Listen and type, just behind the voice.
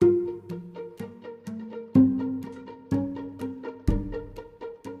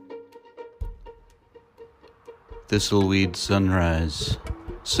Thistleweed sunrise.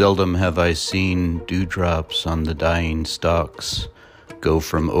 Seldom have I seen dewdrops on the dying stalks go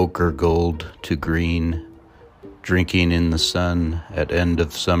from ochre gold to green, drinking in the sun at end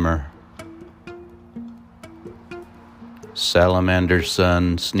of summer. Salamander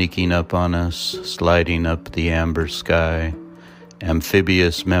sun sneaking up on us, sliding up the amber sky.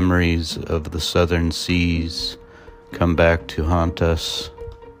 Amphibious memories of the southern seas come back to haunt us.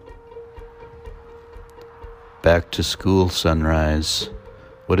 Back to school sunrise.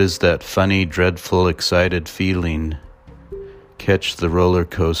 What is that funny, dreadful, excited feeling? Catch the roller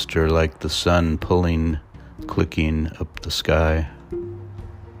coaster like the sun pulling, clicking up the sky.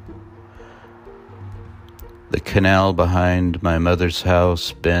 The canal behind my mother's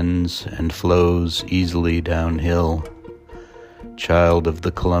house bends and flows easily downhill. Child of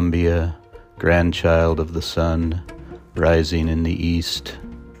the Columbia, grandchild of the sun, rising in the east.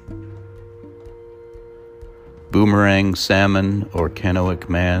 Boomerang salmon or canoic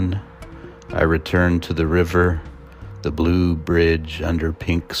man, I return to the river, the blue bridge under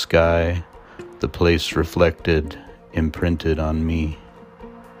pink sky, the place reflected, imprinted on me.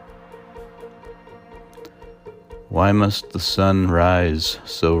 Why must the sun rise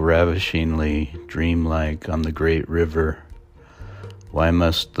so ravishingly, dreamlike on the great river? Why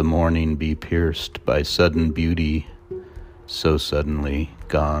must the morning be pierced by sudden beauty, so suddenly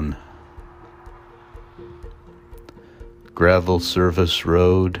gone? Gravel service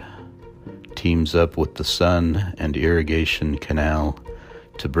road teams up with the sun and irrigation canal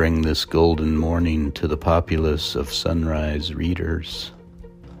to bring this golden morning to the populace of sunrise readers.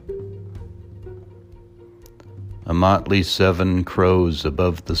 A motley 7 crows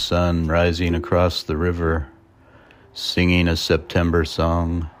above the sun rising across the river, singing a September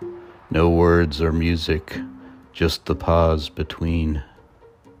song, no words or music, just the pause between.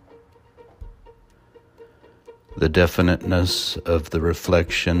 The definiteness of the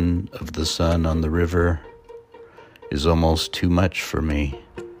reflection of the sun on the river is almost too much for me,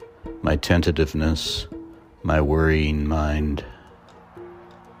 my tentativeness, my worrying mind.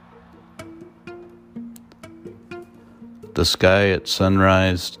 The sky at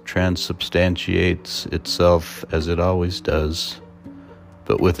sunrise transubstantiates itself as it always does,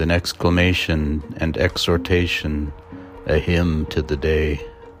 but with an exclamation and exhortation, a hymn to the day.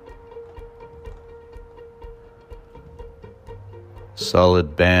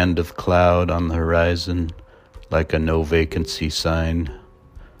 Solid band of cloud on the horizon, like a no vacancy sign.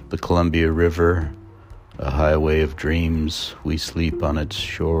 The Columbia River, a highway of dreams, we sleep on its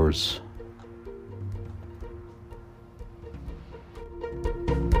shores.